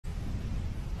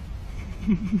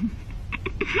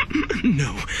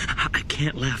No, I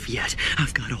can't laugh yet.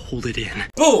 I've got to hold it in.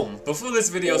 Boom! Before this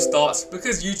video starts,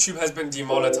 because YouTube has been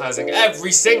demonetizing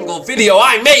every single video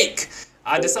I make,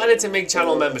 I decided to make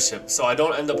channel membership so I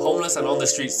don't end up homeless and on the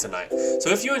streets tonight.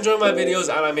 So if you enjoy my videos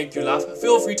and I make you laugh,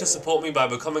 feel free to support me by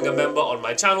becoming a member on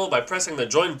my channel by pressing the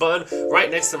join button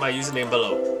right next to my username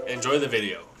below. Enjoy the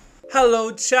video.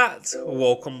 Hello chat,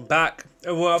 welcome back,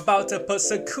 and we're about to put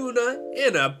Sukuna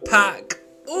in a pack.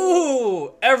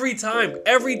 Ooh, every time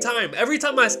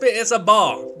I spit it's a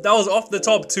bar. That was off the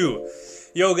top too.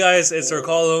 Yo guys, it's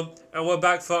Ricarlo, and we're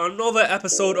back for another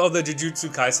episode of the Jujutsu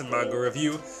Kaisen manga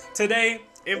review. Today,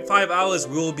 in 5 hours,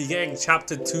 we will be getting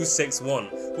chapter 261,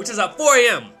 which is at 4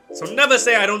 AM. So never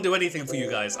say I don't do anything for you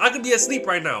guys. I could be asleep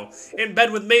right now, in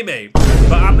bed with Mei,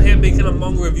 but I'm here making a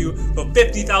manga review for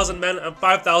 50,000 men and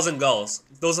 5,000 girls.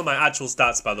 Those are my actual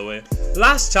stats, by the way.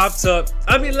 Last chapter,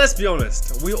 I mean, let's be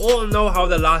honest. We all know how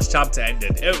the last chapter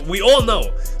ended. We all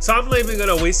know. So I'm not even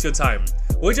gonna waste your time.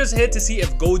 We're just here to see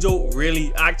if Gojo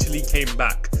really actually came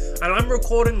back. And I'm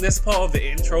recording this part of the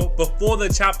intro before the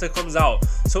chapter comes out.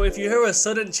 So if you hear a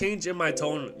sudden change in my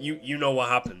tone, you know what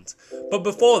happened. But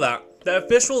before that, the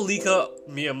official leaker,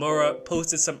 Miyamura,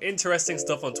 posted some interesting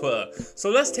stuff on Twitter. So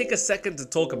let's take a second to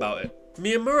talk about it.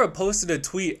 Miyamura posted a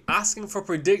tweet asking for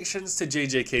predictions to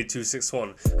JJK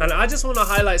 261, and I just want to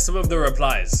highlight some of the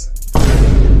replies.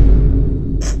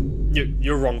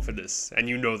 You're wrong for this, and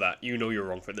you know that. You know you're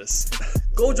wrong for this.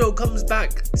 Gojo comes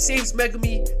back, saves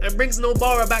Megumi, and brings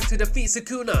Nobara back to defeat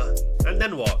Sukuna. And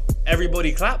then what?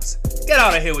 Everybody claps? Get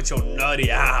out of here with your nerdy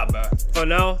hammer. For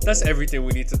now, that's everything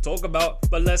we need to talk about,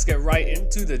 but let's get right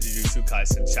into the Jujutsu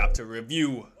Kaisen chapter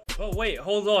review. Oh wait,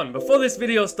 hold on. Before this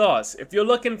video starts, if you're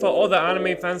looking for other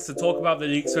anime fans to talk about the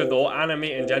leaks with or anime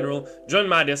in general, join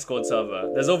my Discord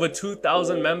server. There's over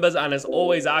 2,000 members and it's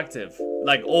always active.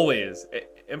 Like always.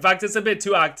 In fact, it's a bit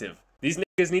too active. These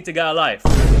niggas need to get a life.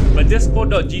 But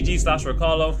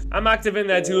discord.gg/Ricarlo. I'm active in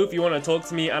there too if you want to talk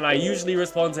to me, and I usually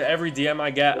respond to every DM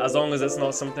I get as long as it's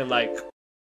not something like...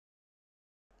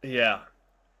 Yeah.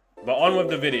 But on with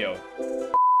the video.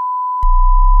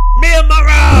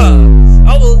 Miyamura!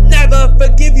 I will never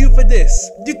forgive you for this.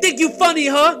 You think you funny,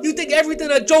 huh? You think everything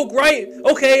a joke, right?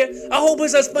 Okay, I hope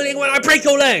it's as funny when I break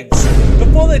your legs.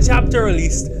 Before the chapter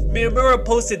released, Miyamura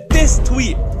posted this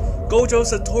tweet. Gojo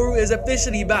Satoru is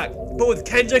officially back, but with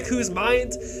Kenjaku's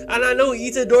mind. And I know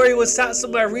Itadori was sat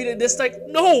somewhere reading this like,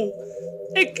 no,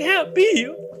 it can't be.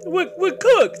 We're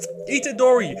cooked.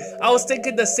 Itadori, I was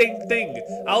thinking the same thing.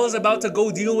 I was about to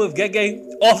go deal with Gege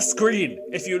off screen,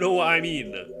 if you know what I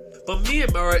mean. But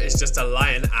Miyamura is just a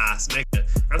lying ass nigga,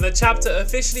 and the chapter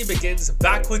officially begins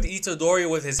back with Itadori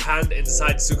with his hand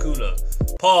inside Sukuna.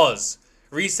 Pause.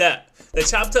 Reset. The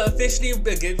chapter officially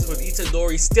begins with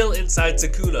Itadori still inside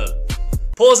Sukuna.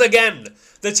 Pause again.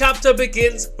 The chapter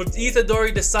begins with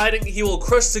Itadori deciding he will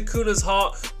crush Sukuna's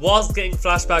heart whilst getting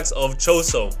flashbacks of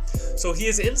Choso. So he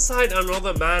is inside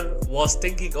another man whilst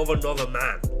thinking of another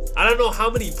man. I don't know how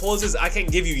many pauses I can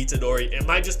give you, Itadori. It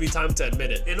might just be time to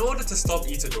admit it. In order to stop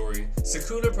Itadori,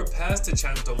 Sukuna prepares to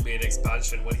chant domain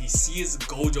expansion when he sees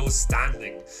Gojo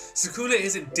standing. Sukuna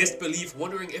is in disbelief,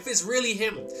 wondering if it's really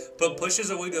him, but pushes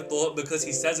away the thought because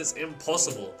he says it's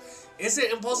impossible. Is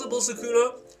it impossible,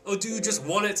 Sukuna? Or do you just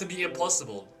want it to be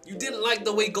impossible? You didn't like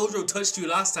the way Gojo touched you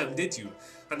last time, did you?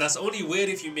 And that's only weird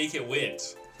if you make it weird.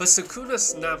 But Sukuna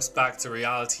snaps back to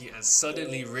reality and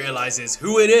suddenly realizes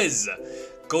who it is.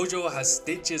 Gojo has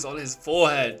stitches on his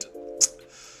forehead.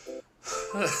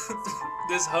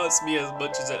 This hurts me as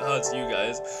much as it hurts you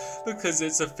guys, because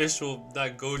it's official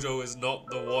that Gojo is not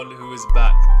the one who is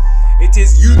back. It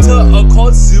is Yuta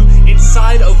Okotsu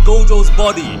inside of Gojo's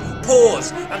body.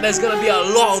 Pause, and there's gonna be a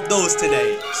lot of those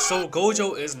today. So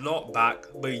Gojo is not back,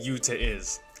 but Yuta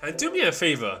is. And do me a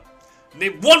favor,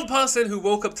 name one person who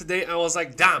woke up today and was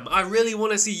like, damn, I really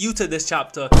want to see Yuta this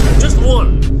chapter. Just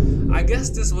one. I guess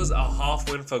this was a half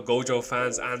win for Gojo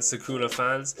fans and Sukuna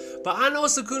fans, but I know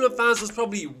Sukuna fans was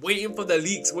probably waiting for the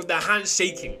leaks with their hands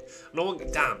shaking. No one,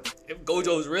 damn, if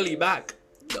Gojo's really back,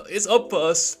 it's up for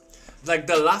us. Like,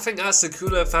 the laughing at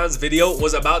Sukuna fans video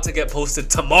was about to get posted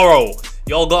tomorrow.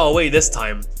 Y'all got away this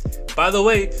time. By the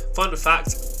way, fun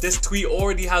fact, this tweet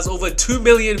already has over 2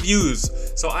 million views.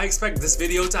 So I expect this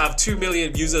video to have 2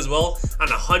 million views as well and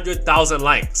 100,000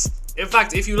 likes. In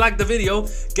fact, if you like the video,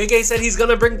 Gege said he's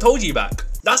gonna bring Toji back.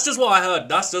 That's just what I heard.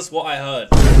 That's just what I heard.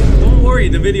 Don't worry,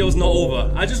 the video's not over.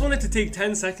 I just wanted to take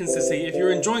 10 seconds to say if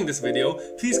you're enjoying this video,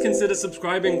 please consider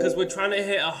subscribing because we're trying to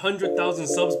hit 100,000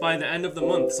 subs by the end of the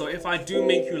month. So if I do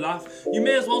make you laugh, you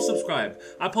may as well subscribe.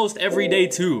 I post every day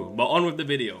too, but on with the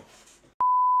video.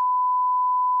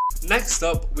 Next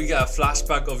up, we get a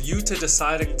flashback of Yuta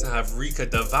deciding to have Rika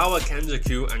devour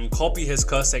Kenjaku and copy his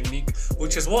curse technique,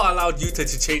 which is what allowed Yuta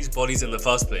to change bodies in the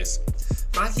first place.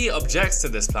 Maki objects to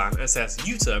this plan and says,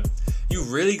 "Yuta, you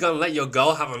really gonna let your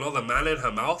girl have another man in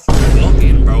her mouth? Lock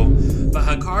in, bro." But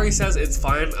Hikari says it's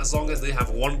fine as long as they have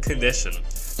one condition.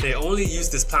 They only use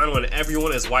this plan when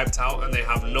everyone is wiped out and they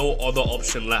have no other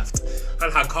option left.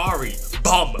 And Hikari,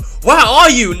 bum, where are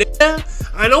you, nigga?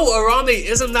 I know Arame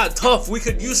isn't that tough, we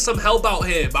could use some help out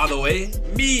here, by the way.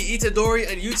 Me, Itadori,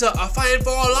 and Yuta are fighting for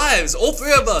our lives, all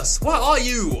three of us, where are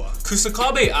you?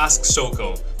 Kusakabe asks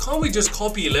Shoko, can't we just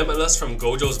copy Limitless from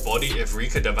Gojo's body if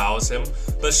Rika devours him?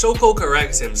 But Shoko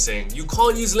corrects him, saying, you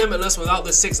can't use Limitless without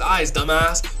the 6 eyes,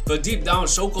 dumbass. But deep down,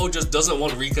 Shoko just doesn't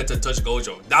want Rika to touch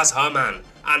Gojo. That's her man,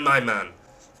 and my man.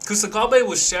 Kusakabe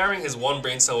was sharing his one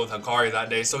brain cell with Hikari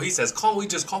that day, so he says, can't we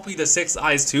just copy the 6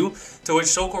 eyes too? To which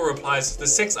Shoko replies, the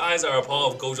 6 eyes are a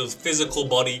part of Gojo's physical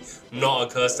body, not a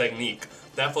curse technique.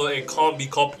 Therefore, it can't be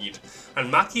copied.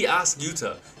 And Maki asks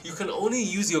Yuta, you can only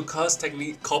use your curse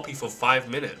technique copy for 5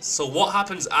 minutes, so what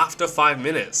happens after 5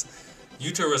 minutes?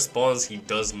 Yuta responds he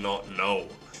does not know.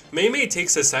 Meimei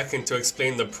takes a second to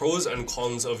explain the pros and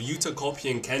cons of Yuta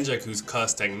copying Kenjaku's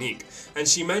curse technique, and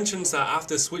she mentions that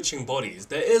after switching bodies,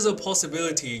 there is a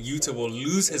possibility Yuta will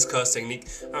lose his curse technique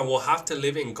and will have to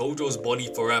live in Gojo's body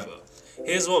forever.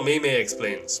 Here's what Meimei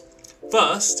explains.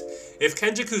 First, if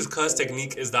Kenjaku's curse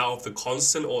technique is that of the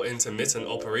constant or intermittent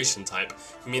operation type,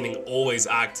 meaning always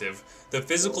active, the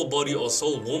physical body or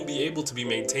soul won't be able to be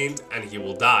maintained and he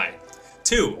will die.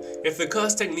 2. If the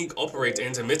curse technique operates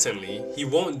intermittently, he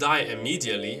won't die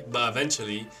immediately, but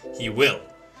eventually he will.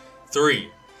 3.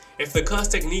 If the curse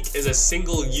technique is a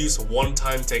single-use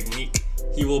one-time technique,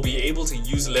 he will be able to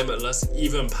use Limitless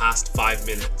even past 5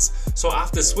 minutes. So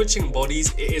after switching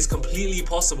bodies, it is completely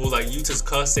possible that Yuta's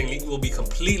curse technique will be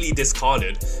completely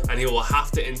discarded and he will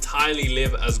have to entirely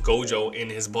live as Gojo in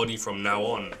his body from now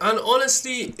on. And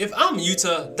honestly, if I'm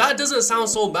Yuta, that doesn't sound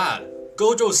so bad.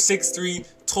 Gojo's 6'3",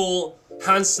 tall,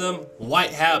 handsome,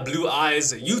 white hair, blue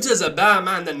eyes. Yuta's a better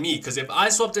man than me, because if I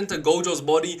swapped into Gojo's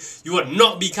body, you would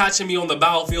not be catching me on the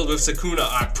battlefield with Sukuna,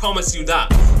 I promise you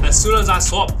that. As soon as I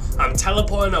swap, I'm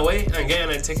teleporting away and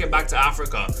getting a ticket back to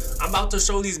Africa. I'm about to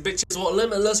show these bitches what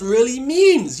Limitless really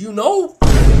means, you know?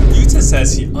 Yuta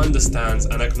says he understands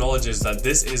and acknowledges that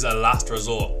this is a last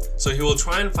resort, so he will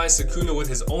try and fight Sukuna with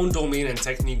his own domain and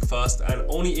technique first, and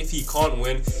only if he can't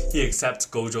win, he accepts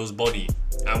Gojo's body.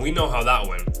 And we know how that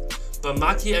went. But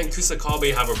Maki and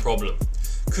Kusakabe have a problem.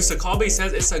 Kusakabe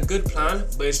says it's a good plan,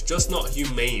 but it's just not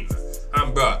humane.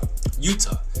 And bruh,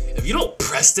 Yuta, if you don't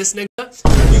press this nigga,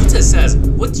 Yuta says,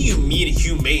 what do you mean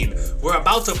humane? We're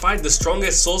about to fight the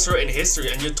strongest sorcerer in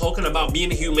history and you're talking about being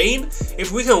humane?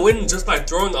 If we can win just by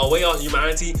throwing away our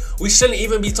humanity, we shouldn't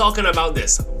even be talking about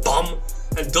this, bum.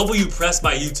 And W press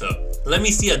by Yuta. Let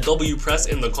me see a W press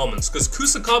in the comments, because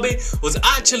Kusakabe was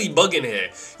actually bugging here.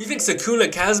 You think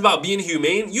Sukuna cares about being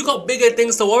humane? You got bigger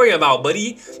things to worry about,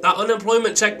 buddy. That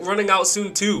unemployment check running out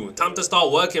soon too. Time to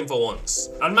start working for once.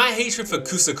 And my hatred for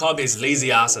Kusakabe's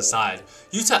lazy ass aside,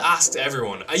 Yuta asked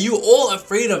everyone, are you all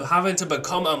afraid of having to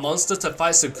become a monster to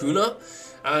fight Sukuna?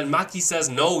 And Maki says,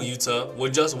 no Yuta, we're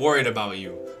just worried about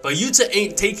you. But Yuta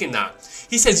ain't taking that.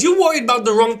 He says, you worried about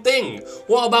the wrong thing.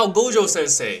 What about Gojo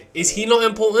sensei? Is he not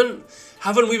important?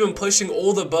 Haven't we been pushing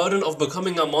all the burden of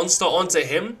becoming a monster onto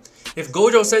him? If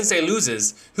Gojo sensei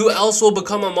loses, who else will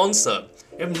become a monster?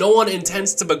 If no one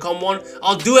intends to become one,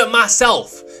 I'll do it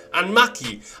myself. And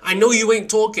Maki, I know you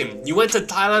ain't talking. You went to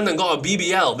Thailand and got a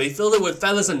BBL. They filled it with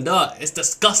feathers and dirt. It's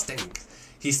disgusting.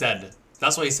 He said.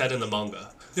 That's what he said in the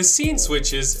manga. The scene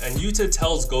switches and Yuta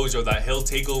tells Gojo that he'll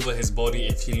take over his body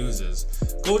if he loses.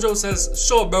 Gojo says,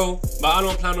 sure bro, but I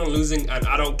don't plan on losing and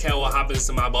I don't care what happens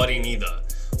to my body neither.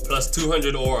 Plus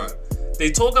 200 aura.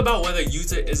 They talk about whether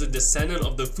Yuta is a descendant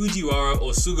of the Fujiwara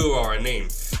or Sugawara name,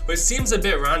 which seems a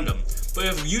bit random. But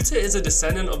if Yuta is a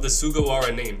descendant of the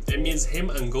Sugawara name, it means him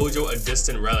and Gojo are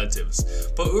distant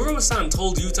relatives. But Uro-san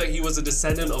told Yuta he was a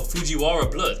descendant of Fujiwara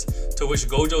blood, to which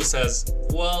Gojo says,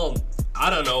 well, I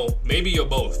don't know, maybe you're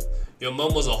both. Your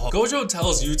mom was a hoe. Gojo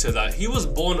tells Yuta that he was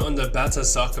born under better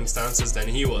circumstances than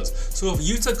he was, so if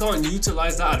Yuta can't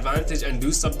utilize that advantage and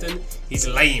do something, he's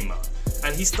lame.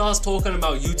 And he starts talking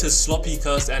about Yuta's sloppy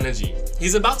cursed energy.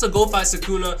 He's about to go fight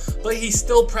Sukuna, but he's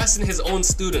still pressing his own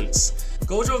students.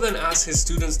 Gojo then asks his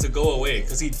students to go away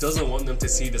because he doesn't want them to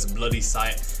see this bloody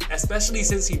sight, especially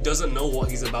since he doesn't know what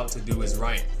he's about to do is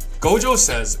right. Gojo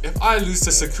says, if I lose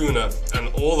to Sukuna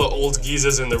and all the old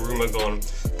geezers in the room are gone,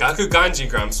 Gaku Ganji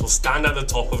Gramps will stand at the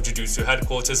top of Jujutsu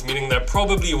headquarters, meaning there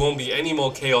probably won't be any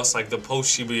more chaos like the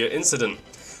post-Shibuya incident.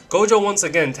 Gojo once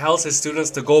again tells his students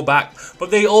to go back, but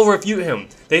they all refute him.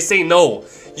 They say no.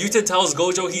 Yuta tells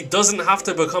Gojo he doesn't have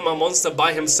to become a monster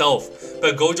by himself,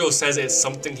 but Gojo says it's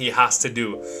something he has to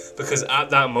do, because at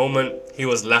that moment, he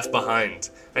was left behind,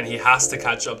 and he has to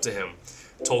catch up to him,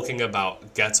 talking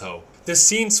about Ghetto. The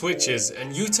scene switches,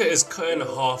 and Yuta is cut in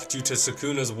half due to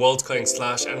Sukuna's world-cutting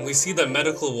slash, and we see the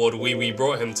medical ward we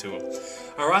brought him to.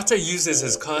 Arata uses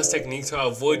his curse technique to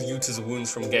avoid Yuta's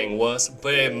wounds from getting worse,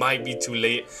 but it might be too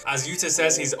late, as Yuta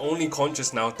says he's only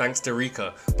conscious now thanks to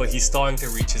Rika, but he's starting to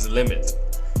reach his limit.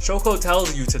 Shoko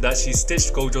tells Yuta that she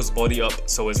stitched Gojo's body up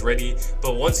so it's ready,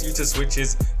 but once Yuta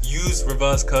switches, use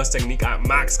reverse curse technique at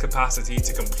max capacity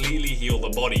to completely heal the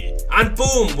body. And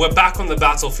boom, we're back on the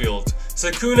battlefield.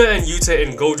 Sukuna and Yuta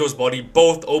in Gojo's body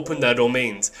both opened their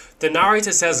domains. The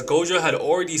narrator says Gojo had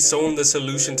already sewn the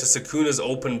solution to Sukuna's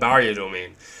open barrier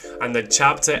domain. And the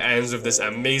chapter ends with this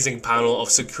amazing panel of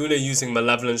Sukuna using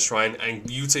Malevolent Shrine and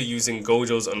Yuta using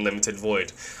Gojo's Unlimited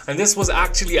Void. And this was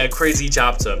actually a crazy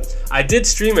chapter. I did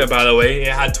stream it, by the way.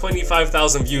 It had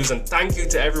 25,000 views, and thank you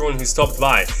to everyone who stopped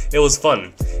by. It was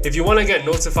fun. If you want to get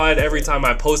notified every time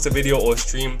I post a video or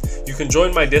stream, you can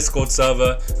join my Discord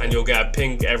server and you'll get a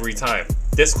ping every time.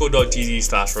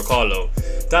 Discord.gg/ricarlo.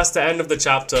 That's the end of the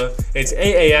chapter. It's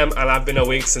 8 AM and I've been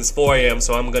awake since 4 AM,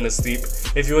 so I'm gonna sleep.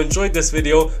 If you enjoyed this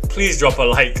video, please drop a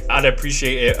like. I'd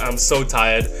appreciate it. I'm so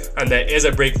tired, and there is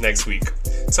a break next week.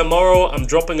 Tomorrow, I'm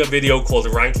dropping a video called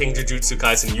Ranking Jujutsu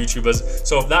Kaisen YouTubers,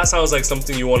 so if that sounds like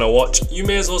something you want to watch, you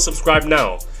may as well subscribe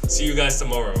now. See you guys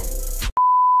tomorrow.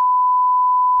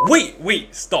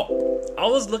 Wait, stop. I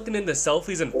was looking in the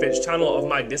selfies and fits channel of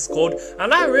my Discord,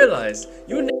 and I realized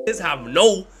you niggas have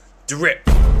no drip.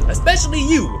 Especially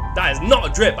you. That is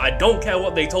not drip. I don't care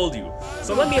what they told you.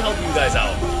 So let me help you guys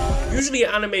out. Usually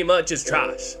anime merch is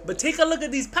trash, but take a look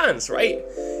at these pants, right?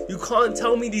 You can't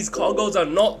tell me these cargos are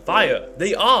not fire.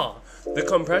 They are. The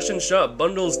compression shirt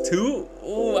bundles too.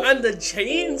 Ooh, and the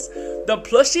chains, the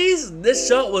plushies. This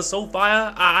shirt was so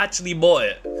fire, I actually bought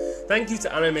it. Thank you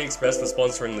to Anime Express for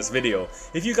sponsoring this video.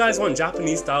 If you guys want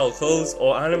Japanese style clothes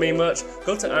or anime merch,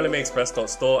 go to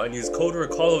animeexpress.store and use code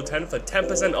ricarlo10 for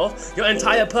 10% off your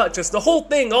entire purchase. The whole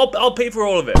thing, I'll pay for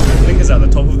all of it. Link is at the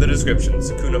top of the description.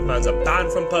 Sukuna fans are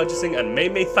banned from purchasing and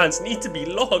Mei fans need to be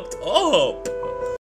locked up.